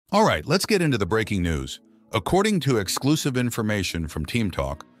All right, let's get into the breaking news. According to exclusive information from Team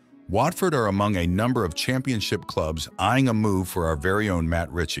Talk, Watford are among a number of championship clubs eyeing a move for our very own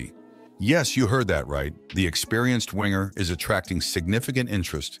Matt Ritchie. Yes, you heard that right. The experienced winger is attracting significant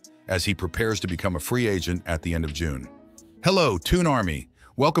interest as he prepares to become a free agent at the end of June. Hello, Toon Army.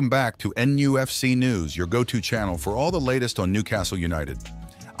 Welcome back to NUFC News, your go-to channel for all the latest on Newcastle United.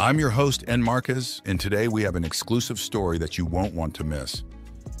 I'm your host, N. Marquez, and today we have an exclusive story that you won't want to miss.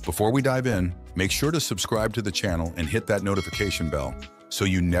 Before we dive in, make sure to subscribe to the channel and hit that notification bell so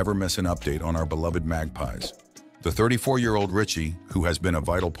you never miss an update on our beloved Magpies. The 34-year-old Ritchie, who has been a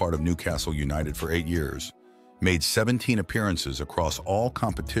vital part of Newcastle United for 8 years, made 17 appearances across all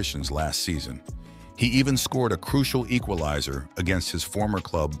competitions last season. He even scored a crucial equalizer against his former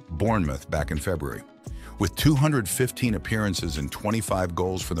club, Bournemouth, back in February. With 215 appearances and 25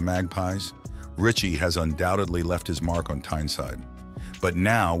 goals for the Magpies, Ritchie has undoubtedly left his mark on Tyneside. But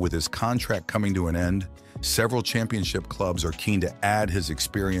now, with his contract coming to an end, several championship clubs are keen to add his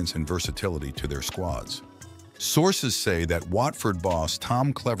experience and versatility to their squads. Sources say that Watford boss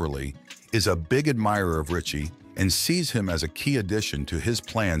Tom Cleverley is a big admirer of Ritchie and sees him as a key addition to his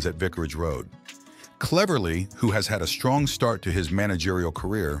plans at Vicarage Road. Cleverley, who has had a strong start to his managerial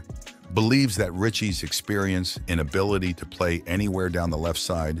career, believes that Ritchie's experience and ability to play anywhere down the left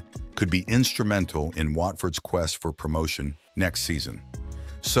side could be instrumental in Watford's quest for promotion next season.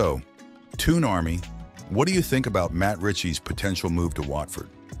 So, Toon Army, what do you think about Matt Ritchie's potential move to Watford?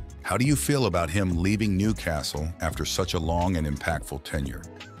 How do you feel about him leaving Newcastle after such a long and impactful tenure?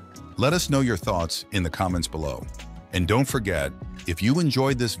 Let us know your thoughts in the comments below. And don't forget, if you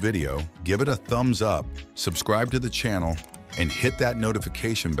enjoyed this video, give it a thumbs up, subscribe to the channel, and hit that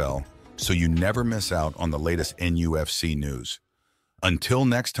notification bell so you never miss out on the latest NUFC news. Until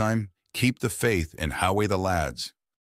next time, keep the faith and Howie the lads.